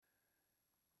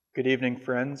Good evening,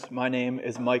 friends. My name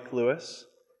is Mike Lewis.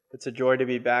 It's a joy to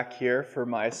be back here for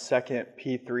my second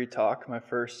P3 talk, my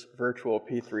first virtual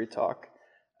P3 talk.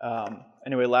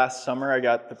 Anyway, last summer I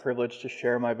got the privilege to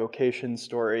share my vocation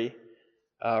story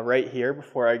right here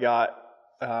before I got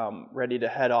ready to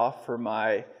head off for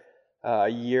my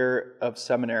year of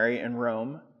seminary in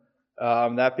Rome.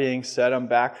 That being said, I'm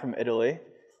back from Italy,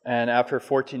 and after a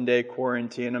 14-day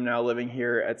quarantine, I'm now living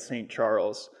here at St.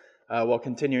 Charles while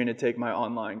continuing to take my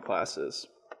online classes.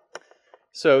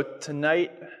 So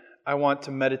tonight, I want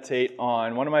to meditate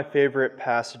on one of my favorite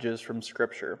passages from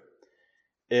Scripture.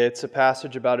 It's a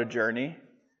passage about a journey,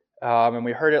 and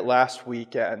we heard it last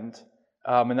weekend,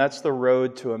 and that's the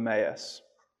road to Emmaus.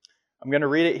 I'm going to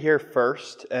read it here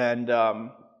first and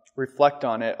reflect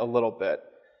on it a little bit.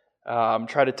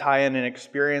 Try to tie in an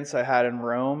experience I had in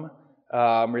Rome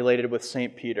related with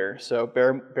St. Peter. So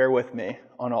bear with me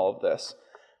on all of this.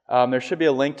 There should be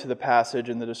a link to the passage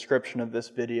in the description of this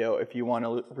video if you want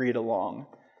to read along.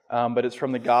 But it's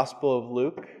from the Gospel of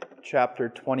Luke, chapter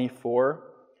 24,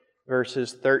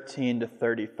 verses 13 to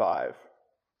 35.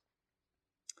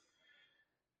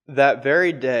 That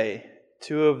very day,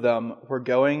 two of them were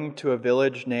going to a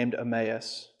village named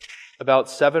Emmaus, about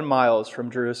 7 miles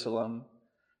from Jerusalem,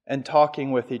 and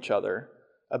talking with each other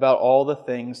about all the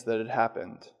things that had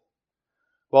happened.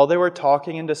 While they were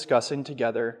talking and discussing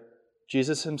together,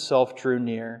 Jesus himself drew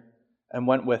near and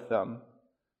went with them,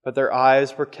 but their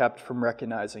eyes were kept from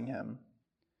recognizing him.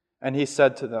 And he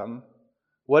said to them,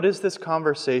 "What is this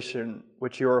conversation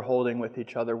which you are holding with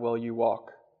each other while you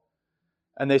walk?"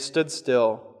 And they stood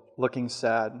still, looking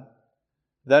sad.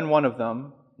 Then one of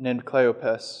them, named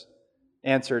Cleopas,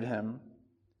 answered him,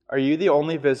 "Are you the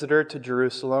only visitor to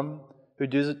Jerusalem who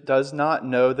does not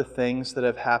know the things that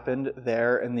have happened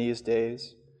there in these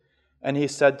days?" And he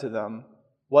said to them,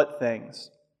 "What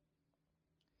things?"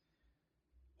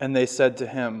 And they said to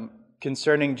him,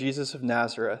 "Concerning Jesus of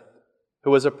Nazareth,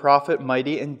 who was a prophet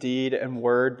mighty in deed and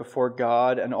word before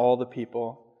God and all the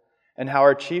people, and how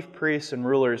our chief priests and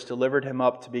rulers delivered him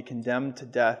up to be condemned to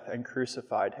death and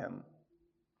crucified him.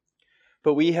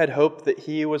 But we had hoped that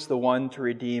he was the one to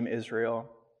redeem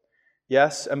Israel.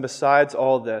 Yes, and besides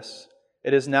all this,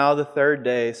 it is now the 3rd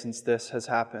day since this has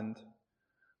happened.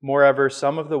 Moreover,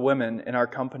 some of the women in our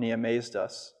company amazed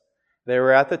us. They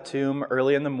were at the tomb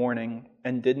early in the morning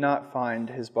and did not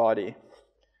find his body.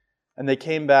 And they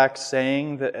came back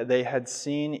saying that they had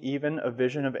seen even a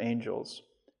vision of angels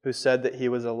who said that he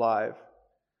was alive.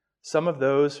 Some of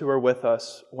those who were with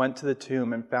us went to the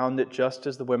tomb and found it just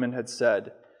as the women had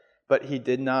said, but him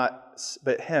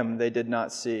they did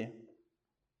not see."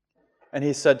 And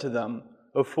he said to them,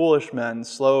 "O foolish men,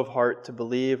 slow of heart to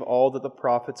believe all that the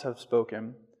prophets have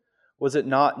spoken. Was it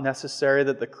not necessary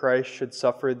that the Christ should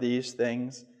suffer these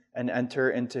things and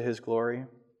enter into his glory?"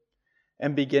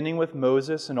 And beginning with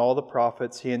Moses and all the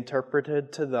prophets, he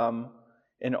interpreted to them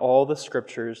in all the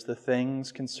scriptures the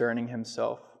things concerning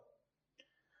himself.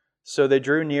 So they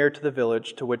drew near to the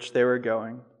village to which they were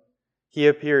going. He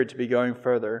appeared to be going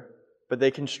further, but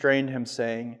they constrained him,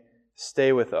 saying,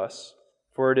 "Stay with us,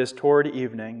 for it is toward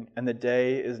evening, and the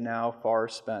day is now far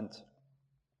spent."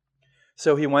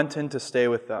 So he went in to stay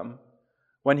with them.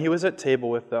 When he was at table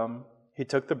with them, he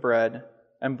took the bread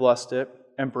and blessed it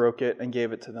and broke it and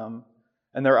gave it to them.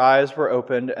 And their eyes were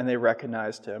opened and they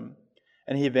recognized him,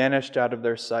 and he vanished out of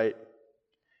their sight.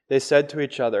 They said to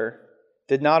each other,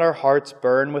 "Did not our hearts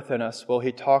burn within us while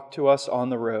he talked to us on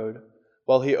the road,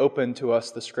 while he opened to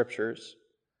us the scriptures?"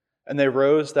 And they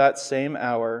rose that same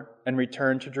hour and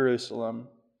returned to Jerusalem.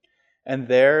 And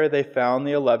there they found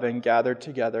the 11 gathered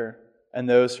together, and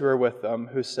those who were with them,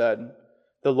 who said,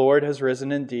 "The Lord has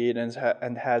risen indeed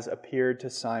and has appeared to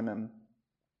Simon."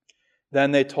 Then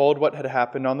they told what had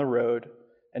happened on the road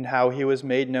and how he was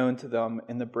made known to them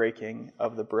in the breaking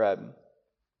of the bread.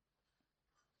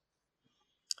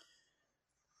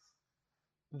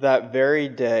 That very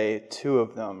day, two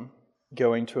of them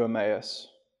going to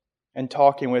Emmaus and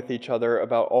talking with each other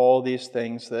about all these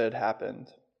things that had happened.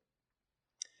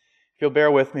 If you'll bear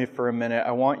with me for a minute,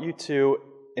 I want you to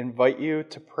invite you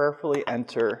to prayerfully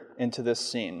enter into this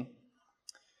scene.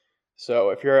 So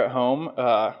if you're at home,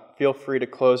 feel free to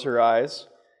close your eyes,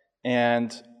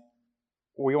 and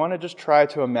we want to just try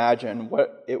to imagine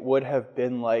what it would have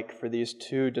been like for these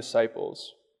two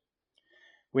disciples.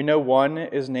 We know one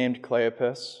is named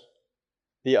Cleopas,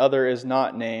 the other is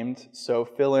not named, so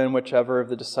fill in whichever of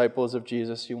the disciples of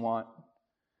Jesus you want.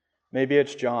 Maybe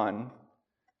it's John,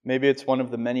 maybe it's one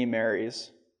of the many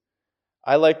Marys.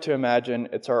 I like to imagine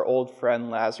it's our old friend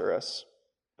Lazarus,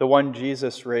 the one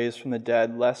Jesus raised from the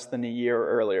dead less than a year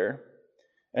earlier.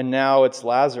 And now it's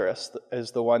Lazarus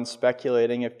is the one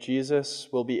speculating if Jesus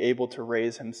will be able to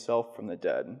raise himself from the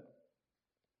dead.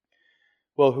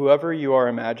 Well, whoever you are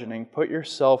imagining, put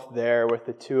yourself there with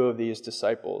the two of these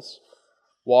disciples,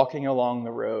 walking along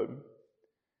the road.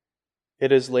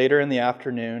 It is later in the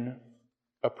afternoon,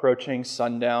 approaching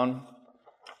sundown,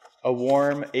 a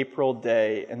warm April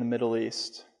day in the Middle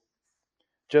East.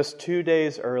 Just 2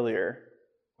 days earlier,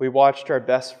 we watched our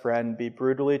best friend be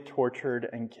brutally tortured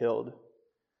and killed.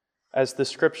 As the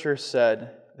scripture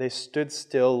said, they stood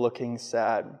still looking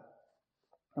sad.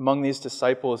 Among these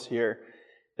disciples here,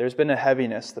 there's been a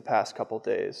heaviness the past couple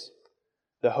days.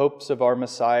 The hopes of our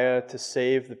Messiah to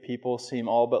save the people seem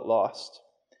all but lost.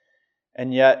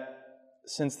 And yet,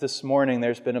 since this morning,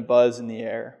 there's been a buzz in the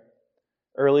air.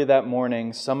 Early that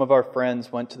morning, some of our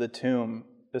friends went to the tomb.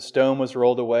 The stone was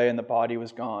rolled away and the body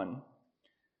was gone.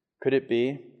 Could it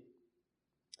be?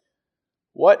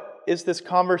 What is this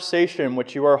conversation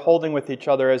which you are holding with each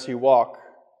other as you walk?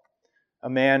 A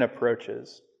man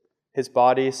approaches, his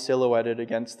body silhouetted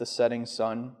against the setting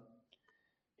sun.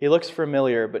 He looks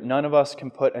familiar, but none of us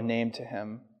can put a name to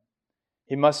him.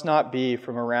 He must not be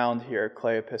from around here,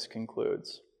 Cleopas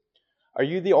concludes. Are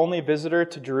you the only visitor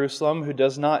to Jerusalem who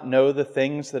does not know the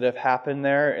things that have happened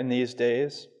there in these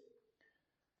days?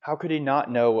 How could he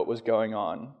not know what was going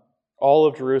on? All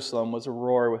of Jerusalem was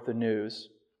aroar with the news.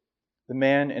 The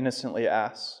man innocently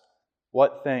asks,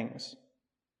 "What things?"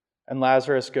 And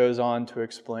Lazarus goes on to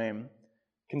explain,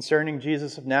 concerning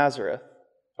Jesus of Nazareth,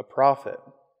 a prophet.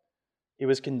 He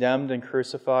was condemned and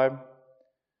crucified.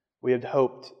 We had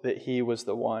hoped that he was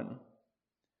the one.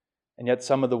 And yet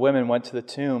some of the women went to the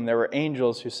tomb. There were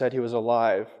angels who said he was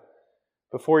alive.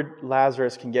 Before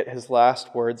Lazarus can get his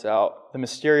last words out, the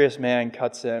mysterious man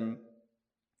cuts in.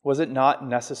 Was it not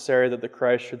necessary that the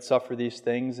Christ should suffer these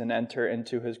things and enter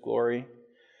into his glory?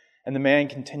 And the man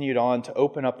continued on to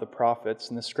open up the prophets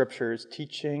and the scriptures,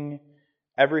 teaching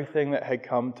everything that had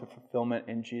come to fulfillment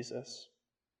in Jesus.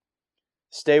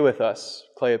 "Stay with us,"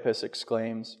 Cleopas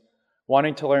exclaims,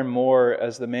 wanting to learn more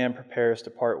as the man prepares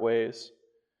to part ways.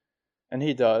 And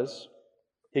he does.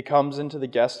 He comes into the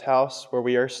guest house where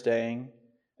we are staying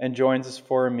and joins us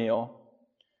for a meal,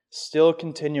 still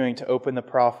continuing to open the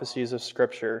prophecies of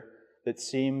Scripture that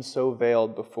seemed so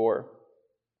veiled before.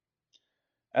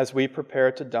 As we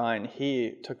prepare to dine,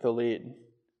 he took the lead,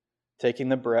 taking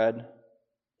the bread,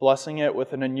 blessing it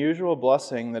with an unusual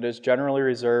blessing that is generally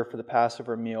reserved for the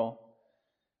Passover meal,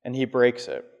 and he breaks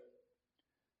it.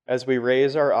 As we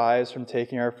raise our eyes from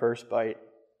taking our first bite,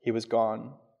 he was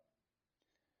gone.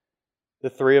 The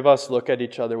three of us look at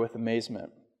each other with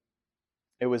amazement.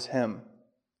 It was him.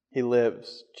 He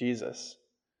lives, Jesus.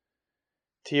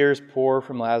 Tears pour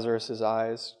from Lazarus'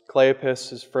 eyes.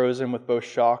 Cleopas is frozen with both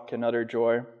shock and utter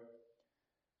joy.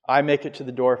 I make it to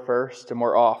the door first, and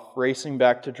we're off, racing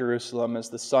back to Jerusalem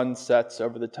as the sun sets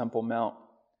over the Temple Mount.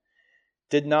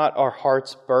 Did not our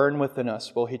hearts burn within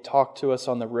us while he talked to us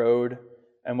on the road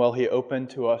and while he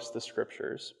opened to us the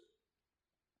Scriptures?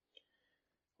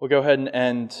 We'll go ahead and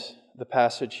end the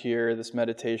passage here, this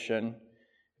meditation.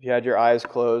 If you had your eyes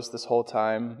closed this whole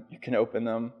time, you can open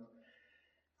them.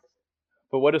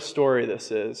 But what a story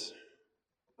this is.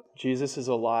 Jesus is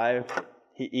alive.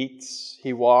 He eats,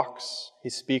 he walks, he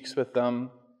speaks with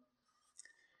them.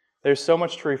 There's so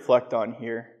much to reflect on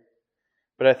here.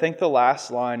 But I think the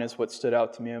last line is what stood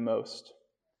out to me the most.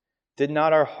 Did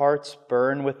not our hearts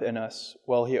burn within us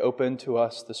while he opened to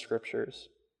us the Scriptures?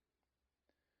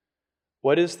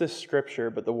 What is this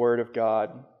Scripture but the Word of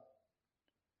God?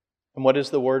 And what is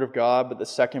the Word of God but the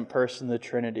second person of the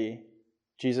Trinity,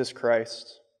 Jesus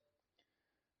Christ?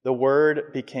 The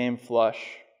Word became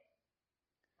flesh.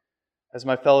 As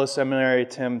my fellow seminary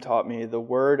Tim taught me, the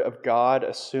Word of God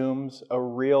assumes a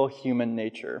real human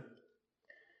nature.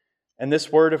 And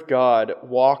this Word of God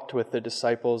walked with the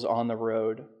disciples on the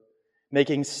road,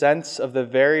 making sense of the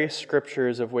very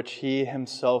Scriptures of which he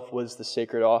himself was the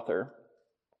sacred author.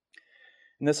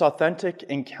 And this authentic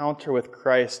encounter with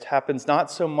Christ happens not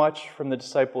so much from the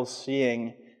disciples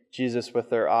seeing Jesus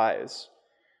with their eyes.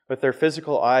 With their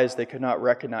physical eyes, they could not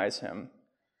recognize him,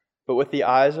 but with the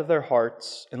eyes of their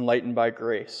hearts enlightened by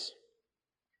grace.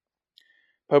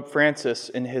 Pope Francis,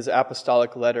 in his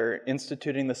apostolic letter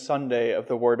instituting the Sunday of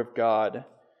the Word of God,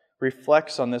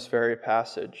 reflects on this very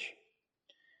passage.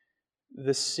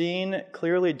 The scene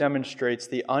clearly demonstrates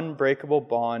the unbreakable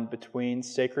bond between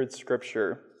sacred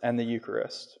Scripture and the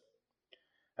Eucharist.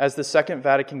 As the Second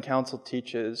Vatican Council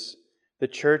teaches, the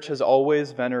Church has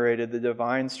always venerated the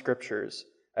divine Scriptures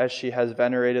as she has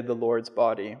venerated the Lord's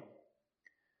body.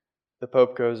 The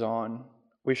Pope goes on,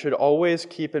 we should always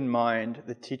keep in mind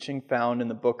the teaching found in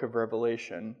the book of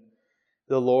Revelation,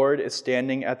 The Lord is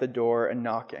standing at the door and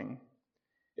knocking.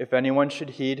 If anyone should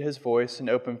heed his voice and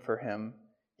open for him,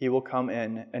 he will come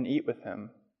in and eat with him.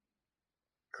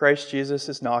 Christ Jesus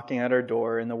is knocking at our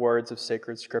door in the words of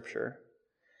sacred Scripture.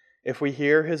 If we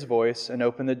hear his voice and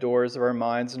open the doors of our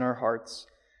minds and our hearts,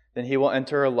 then he will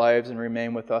enter our lives and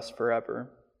remain with us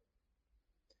forever.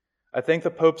 I think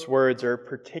the Pope's words are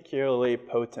particularly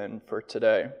potent for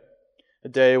today, a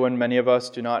day when many of us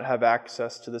do not have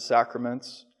access to the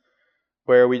sacraments,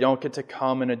 where we don't get to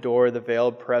come and adore the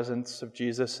veiled presence of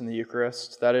Jesus in the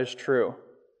Eucharist. That is true.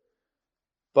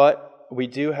 But we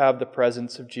do have the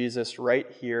presence of Jesus right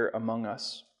here among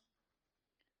us.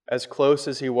 As close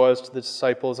as he was to the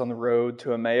disciples on the road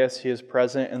to Emmaus, he is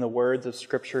present in the words of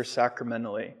Scripture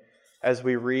sacramentally, as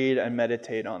we read and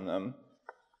meditate on them.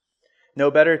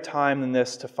 No better time than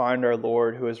this to find our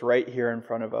Lord, who is right here in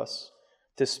front of us,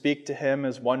 to speak to him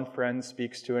as one friend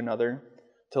speaks to another,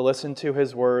 to listen to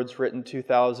his words written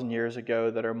 2,000 years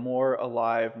ago that are more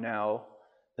alive now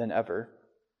than ever.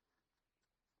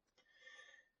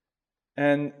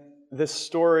 And this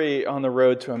story on the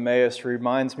road to Emmaus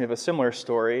reminds me of a similar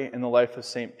story in the life of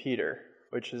St. Peter,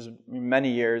 which is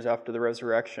many years after the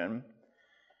resurrection.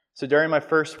 So during my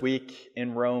first week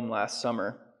in Rome last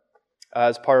summer,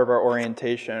 as part of our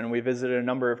orientation, we visited a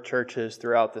number of churches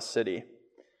throughout the city.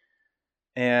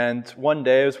 And one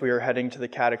day, as we were heading to the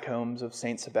catacombs of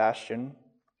St. Sebastian,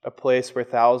 a place where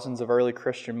thousands of early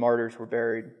Christian martyrs were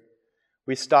buried,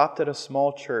 we stopped at a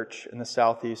small church in the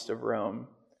southeast of Rome,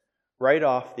 right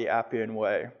off the Appian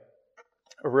Way,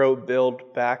 a road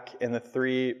built back in the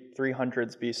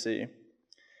 300s BC.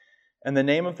 And the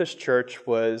name of this church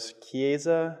was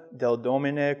Chiesa del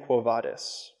Domine Quo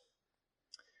Vadis.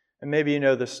 And maybe you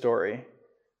know this story,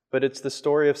 but it's the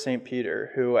story of St.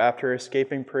 Peter, who, after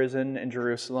escaping prison in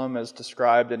Jerusalem, as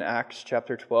described in Acts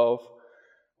chapter 12,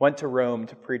 went to Rome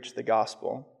to preach the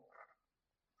gospel.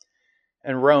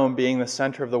 And Rome, being the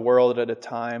center of the world at a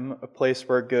time, a place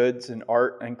where goods and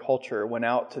art and culture went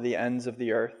out to the ends of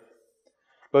the earth,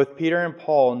 both Peter and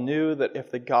Paul knew that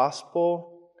if the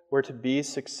gospel were to be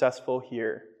successful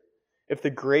here, if the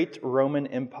great Roman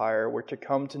Empire were to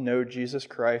come to know Jesus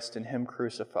Christ and him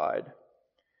crucified,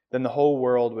 then the whole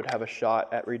world would have a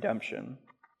shot at redemption.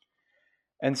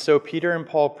 And so Peter and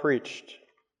Paul preached,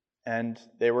 and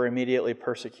they were immediately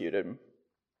persecuted.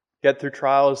 Yet through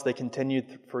trials they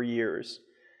continued for years,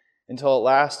 until at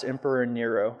last Emperor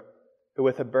Nero, who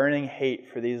with a burning hate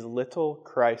for these little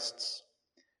Christs,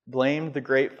 blamed the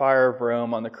great fire of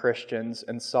Rome on the Christians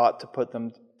and sought to put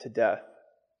them to death.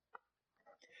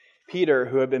 Peter,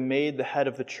 who had been made the head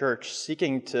of the church,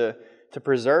 seeking to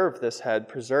preserve this head,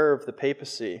 preserve the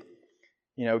papacy,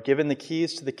 given the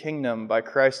keys to the kingdom by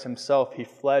Christ himself, he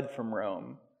fled from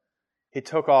Rome. He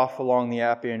took off along the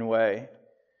Appian Way.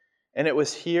 And it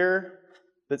was here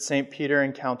that St. Peter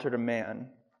encountered a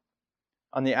man.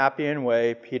 On the Appian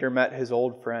Way, Peter met his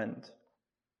old friend,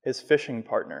 his fishing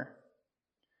partner,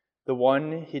 the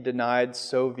one he denied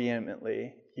so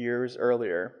vehemently years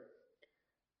earlier,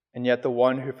 and yet the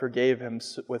one who forgave him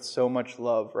with so much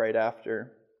love right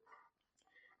after.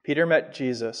 Peter met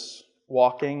Jesus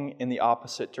walking in the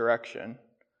opposite direction,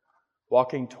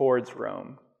 walking towards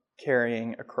Rome,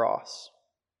 carrying a cross.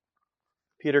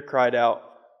 Peter cried out,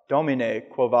 "Domine,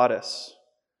 quo vadis?"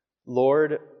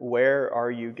 Lord, where are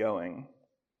you going?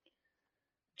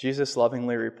 Jesus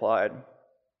lovingly replied,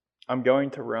 "I'm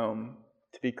going to Rome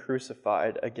to be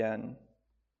crucified again."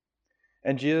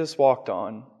 And Jesus walked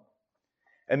on.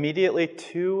 Immediately,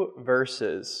 2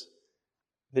 verses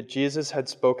that Jesus had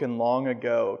spoken long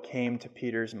ago came to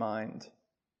Peter's mind.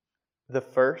 The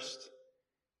first,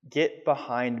 "Get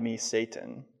behind me,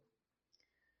 Satan."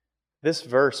 This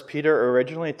verse Peter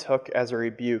originally took as a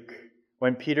rebuke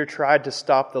when Peter tried to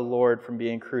stop the Lord from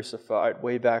being crucified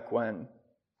way back when.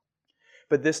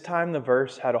 But this time the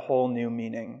verse had a whole new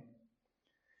meaning.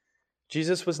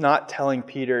 Jesus was not telling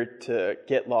Peter to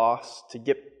get lost, to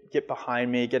get behind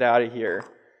me, get out of here.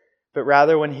 But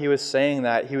rather, when he was saying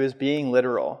that, he was being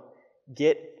literal.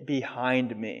 Get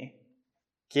behind me.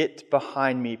 Get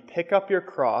behind me. Pick up your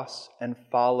cross and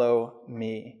follow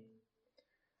me.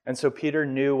 And so Peter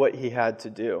knew what he had to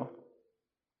do.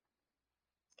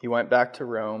 He went back to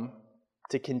Rome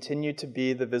to continue to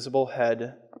be the visible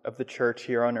head of the church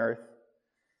here on earth,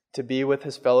 to be with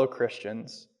his fellow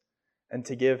Christians, and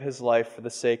to give his life for the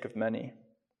sake of many.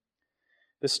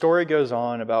 The story goes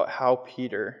on about how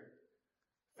Peter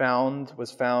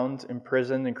was found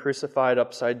imprisoned and crucified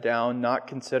upside down, not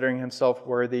considering himself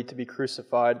worthy to be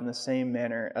crucified in the same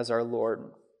manner as our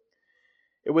Lord.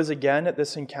 It was again at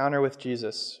this encounter with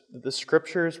Jesus that the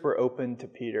Scriptures were opened to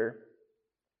Peter.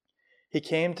 He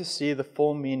came to see the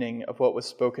full meaning of what was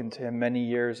spoken to him many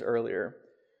years earlier,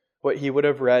 what he would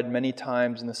have read many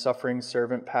times in the suffering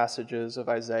servant passages of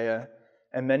Isaiah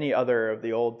and many other of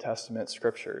the Old Testament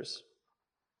scriptures.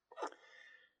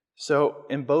 So,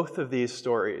 in both of these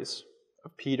stories,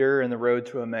 of Peter and the road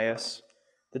to Emmaus,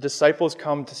 the disciples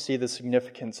come to see the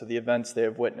significance of the events they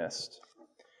have witnessed.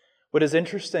 What is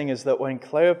interesting is that when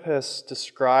Cleopas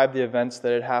described the events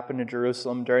that had happened in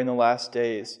Jerusalem during the last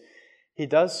days, he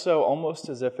does so almost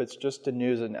as if it's just a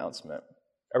news announcement,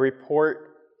 a report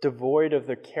devoid of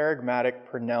the charismatic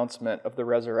pronouncement of the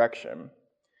resurrection.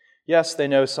 Yes, they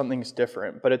know something's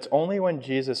different, but it's only when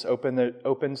Jesus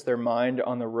opens their mind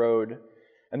on the road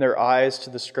and their eyes to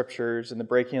the scriptures and the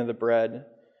breaking of the bread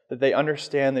that they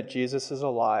understand that Jesus is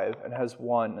alive and has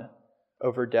won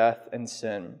over death and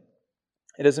sin.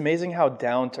 It is amazing how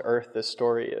down to earth this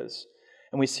story is,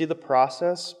 and we see the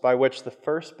process by which the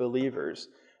first believers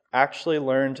actually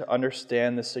learned to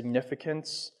understand the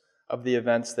significance of the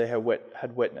events they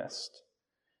had witnessed.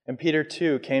 And Peter,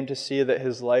 too, came to see that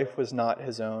his life was not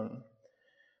his own,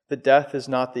 that death is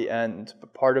not the end,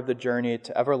 but part of the journey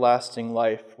to everlasting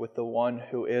life with the one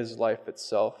who is life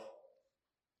itself.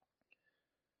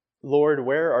 Lord,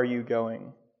 where are you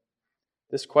going?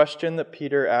 This question that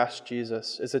Peter asked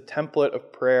Jesus is a template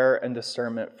of prayer and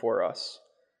discernment for us.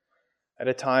 At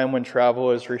a time when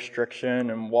travel is restriction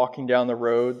and walking down the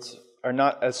roads are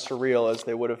not as surreal as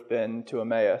they would have been to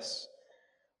Emmaus,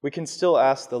 we can still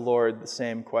ask the Lord the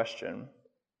same question.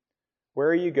 Where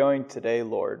are you going today,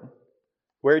 Lord?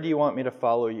 Where do you want me to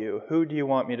follow you? Who do you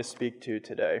want me to speak to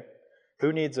today?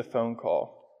 Who needs a phone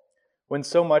call? When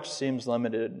so much seems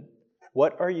limited,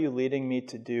 what are you leading me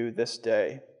to do this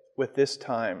day, with this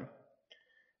time?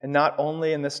 And not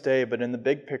only in this day, but in the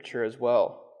big picture as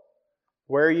well.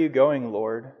 Where are you going,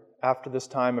 Lord, after this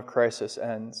time of crisis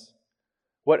ends?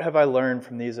 What have I learned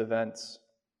from these events?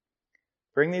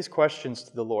 Bring these questions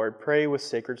to the Lord. Pray with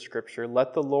sacred scripture.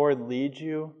 Let the Lord lead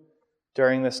you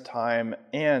during this time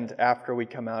and after we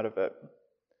come out of it.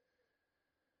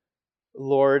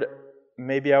 Lord,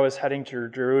 maybe I was heading to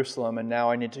Jerusalem and now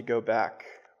I need to go back.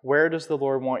 Where does the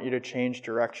Lord want you to change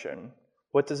direction?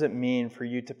 What does it mean for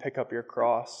you to pick up your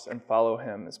cross and follow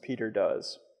him as Peter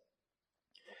does?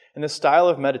 In the style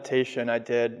of meditation I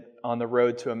did on the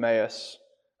road to Emmaus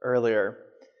earlier,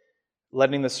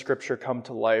 letting the scripture come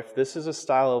to life, this is a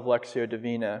style of Lectio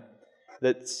Divina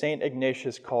that St.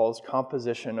 Ignatius calls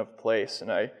composition of place,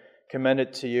 and I commend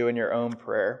it to you in your own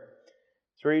prayer.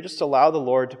 It's where you just allow the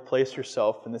Lord to place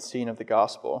yourself in the scene of the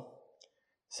gospel.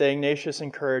 St. Ignatius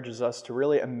encourages us to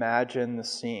really imagine the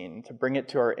scene, to bring it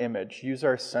to our image, use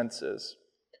our senses.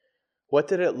 What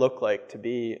did it look like to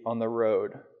be on the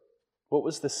road? What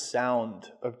was the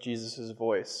sound of Jesus'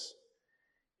 voice?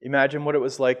 Imagine what it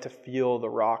was like to feel the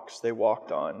rocks they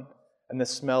walked on and the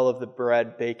smell of the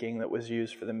bread baking that was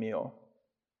used for the meal.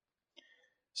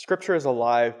 Scripture is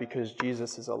alive because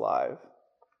Jesus is alive,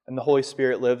 and the Holy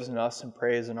Spirit lives in us and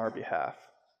prays in our behalf.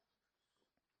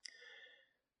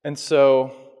 And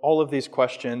so, all of these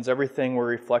questions, everything we're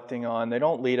reflecting on, they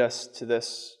don't lead us to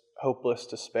this hopeless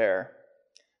despair,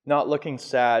 not looking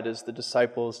sad as the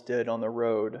disciples did on the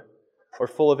road, or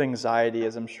full of anxiety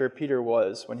as I'm sure Peter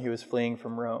was when he was fleeing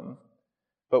from Rome,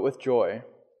 but with joy.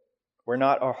 Were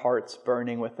not our hearts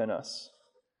burning within us?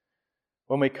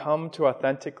 When we come to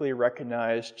authentically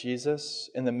recognize Jesus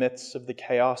in the midst of the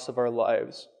chaos of our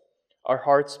lives, our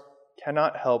hearts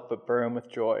cannot help but burn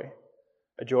with joy,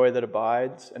 a joy that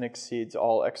abides and exceeds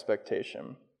all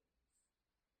expectation.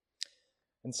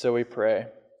 And so we pray,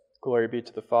 glory be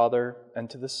to the Father, and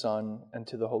to the Son, and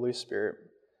to the Holy Spirit,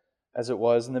 as it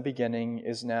was in the beginning,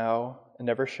 is now, and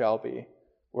ever shall be,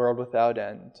 world without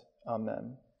end.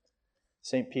 Amen.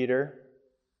 St. Peter,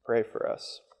 pray for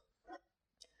us.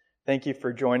 Thank you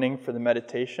for joining for the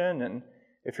meditation, and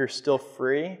if you're still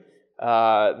free,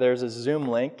 there's a Zoom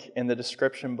link in the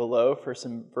description below for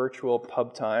some virtual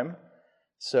pub time.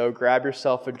 So grab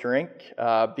yourself a drink,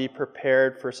 be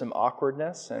prepared for some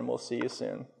awkwardness, and we'll see you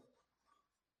soon.